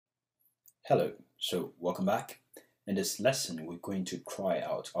Hello, so welcome back. In this lesson, we're going to try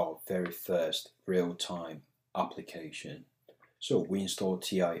out our very first real-time application. So we install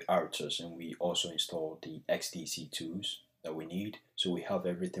tiva-c and we also install the XDC tools that we need. So we have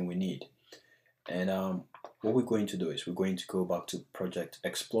everything we need. And what we're going to do is we're going to go back to Project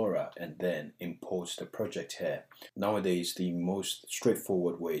Explorer and then import the project here. Nowadays, the most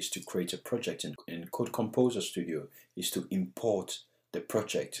straightforward ways to create a project in Code Composer Studio is to import the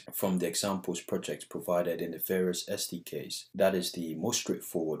project from the examples project provided in the various SDKs. That is the most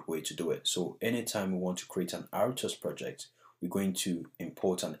straightforward way to do it. So anytime we want to create an RTOS project, we're going to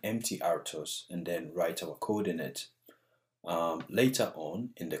import an empty RTOS and then write our code in it. Later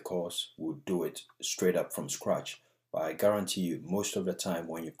on in the course, we'll do it straight up from scratch. But I guarantee you, most of the time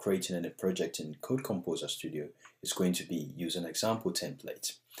when you're creating any project in Code Composer Studio, it's going to be using example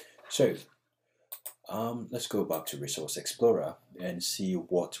template. So let's go back to Resource Explorer and see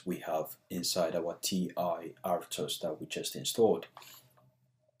what we have inside our tiva-c that we just installed.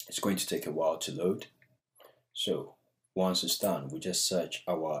 It's going to take a while to load. So once it's done, we just search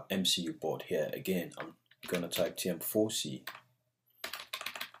our MCU board here. Again, I'm going to type tm4c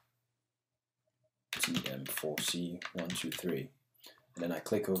 123, and then I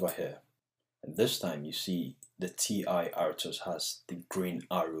click over here. And this time you see the tiva-c has the green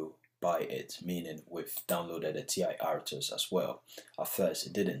arrow by it, meaning we've downloaded the tiva-c as well. At first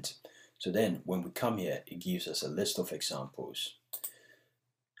it didn't. So then when we come here, it gives us a list of examples.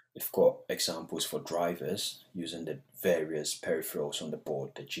 We've got examples for drivers using the various peripherals on the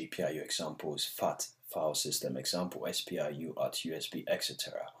board, the GPIO examples, FAT file system example, SPIU, RTOS,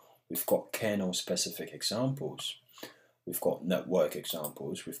 etc. We've got kernel specific examples. We've got network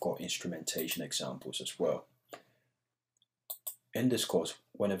examples. We've got instrumentation examples as well. In this course,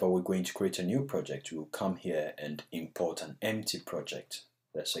 whenever we're going to create a new project, we'll come here and import an empty project.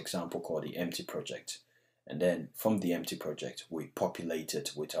 There's an example called the empty project. And then from the empty project, we populate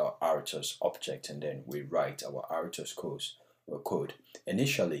it with our RTOS object, and then we write our RTOS code.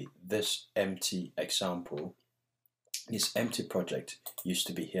 Initially, this empty example, this empty project used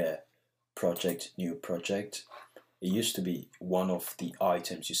to be here, project, new project. It used to be one of the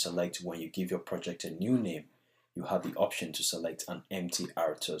items you select when you give your project a new name. You have the option to select an empty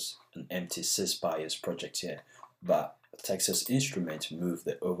RTOS, an empty sys project here. But Texas Instruments moved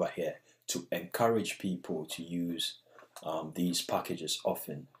it over here to encourage people to use these packages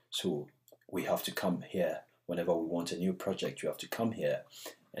often. So we have to come here whenever we want a new project. You have to come here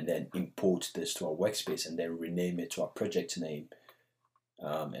and then import this to our workspace and then rename it to our project name,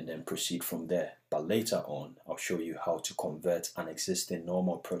 and then proceed from there. But later on, I'll show you how to convert an existing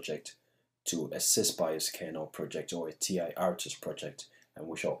normal project to a sys kernel project or a tiva-c project, and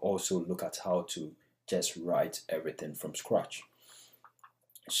we shall also look at how to just write everything from scratch.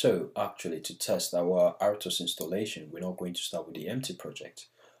 So actually, to test our RTOS installation, we're not going to start with the empty project.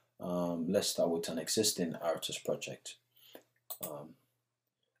 Let's start with an existing RTOS project.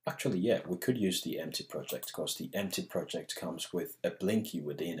 Actually, yeah, we could use the empty project because the empty project comes with a Blinky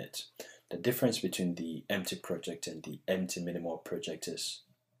within it. The difference between the empty project and the empty minimal project is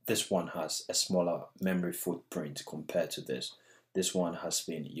this one has a smaller memory footprint compared to this. This one has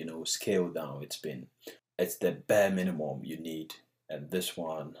been, scaled down. It's the bare minimum you need, and this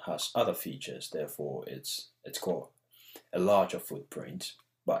one has other features. Therefore, it's got a larger footprint,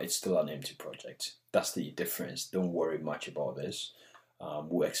 but it's still an empty project. That's the difference. Don't worry much about this.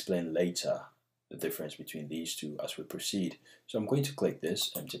 We'll explain later the difference between these two as we proceed. So I'm going to click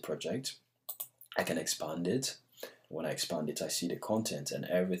this empty project. I can expand it. When I expand it, I see the content, and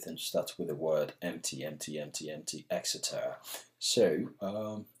everything starts with the word empty, empty, empty, empty, etc. So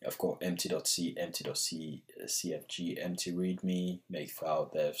I've got empty.c, empty.c, cfg, empty readme, make file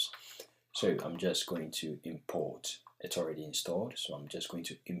devs. So I'm just going to import. It's already installed, so I'm just going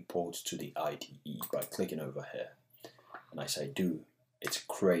to import to the IDE by clicking over here. And as I do, it's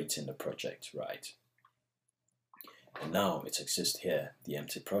creating the project, right? And now it exists here, the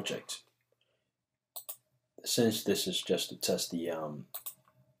empty project. Since this is just to test the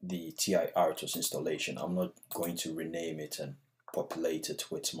tiva-c installation, I'm not going to rename it and populate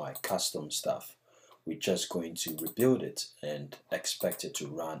it with my custom stuff. We're just going to rebuild it and expect it to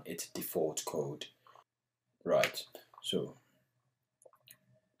run its default code. Right, so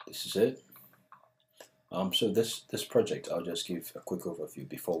this is it. So this project, I'll just give a quick overview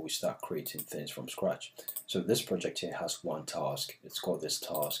before we start creating things from scratch. So this project here has one task. It's called this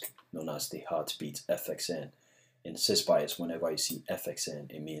task known as the heartbeat fxn. In sys, whenever you see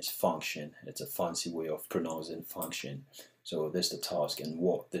fxn, it means function. It's a fancy way of pronouncing function. So this is the task, and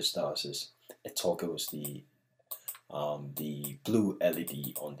what this does is it toggles the the blue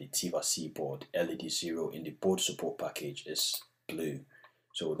LED on the tiva-c board, LED 0 in the board support package is blue.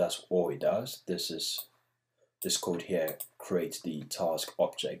 So that's all it does. This code here creates the task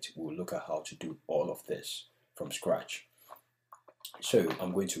object. We'll look at how to do all of this from scratch. So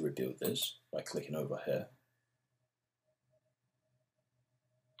I'm going to rebuild this by clicking over here.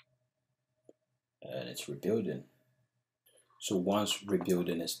 And it's rebuilding. So once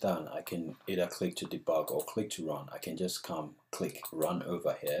rebuilding is done, I can either click to debug or click to run. I can just click run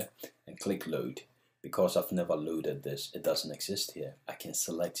over here and click load. Because I've never loaded this, it doesn't exist here. I can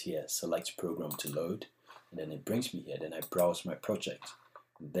select here, select program to load, and then it brings me here. Then I browse my project.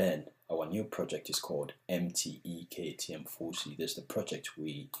 And then our new project is called MTEKTM4C. This is the project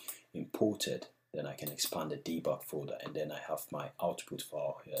we imported. Then I can expand the debug folder, and then I have my output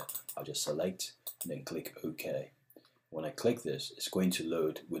file here. I'll just select and then click OK. When I click this, it's going to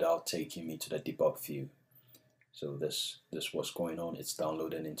load without taking me to the debug view. So this what's going on. It's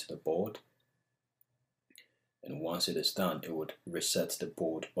downloading into the board. And once it is done, it would reset the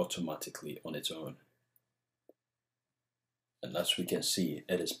board automatically on its own. And as we can see,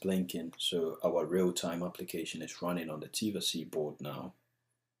 it is blinking. So our real-time application is running on the tiva-c board now.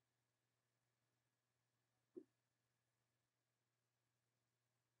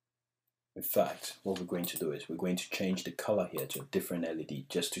 In fact, what we're going to do is we're going to change the color here to a different LED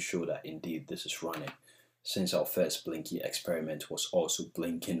just to show that indeed this is running. Since our first blinky experiment was also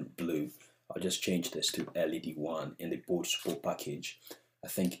blinking blue, I'll just change this to LED 1 in the board support package. I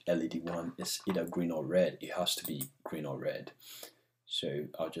think LED 1 is either green or red. It has to be green or red. So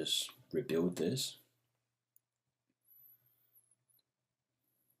I'll just rebuild this.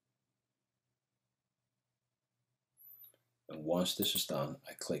 And once this is done,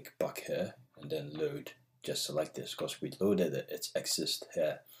 I click back here and then load. Just select this because we loaded it, it exists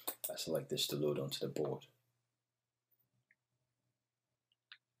here. I select this to load onto the board.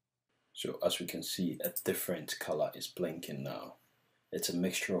 So as we can see, a different color is blinking now. It's a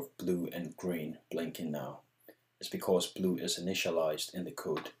mixture of blue and green blinking now. It's because blue is initialized in the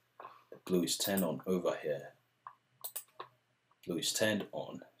code. The blue is turned on over here. Blue is turned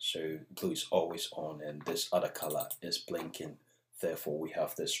on, so blue is always on, and this other color is blinking. Therefore, we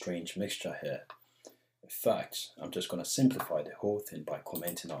have this strange mixture here. In fact, I'm just going to simplify the whole thing by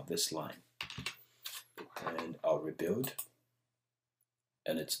commenting out this line. And I'll rebuild.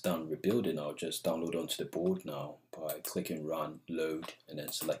 And it's done rebuilding. I'll just download onto the board now by clicking run, load, and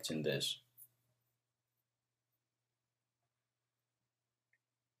then selecting this.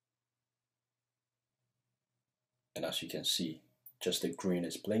 And as you can see, just the green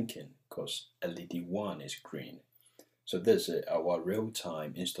is blinking because LED 1 is green. So this our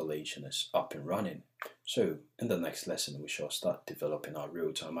real-time installation is up and running. So in the next lesson, we shall start developing our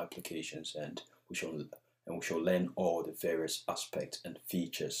real-time applications, and we shall learn all the various aspects and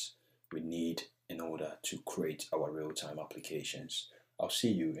features we need in order to create our real-time applications. I'll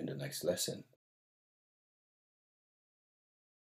see you in the next lesson.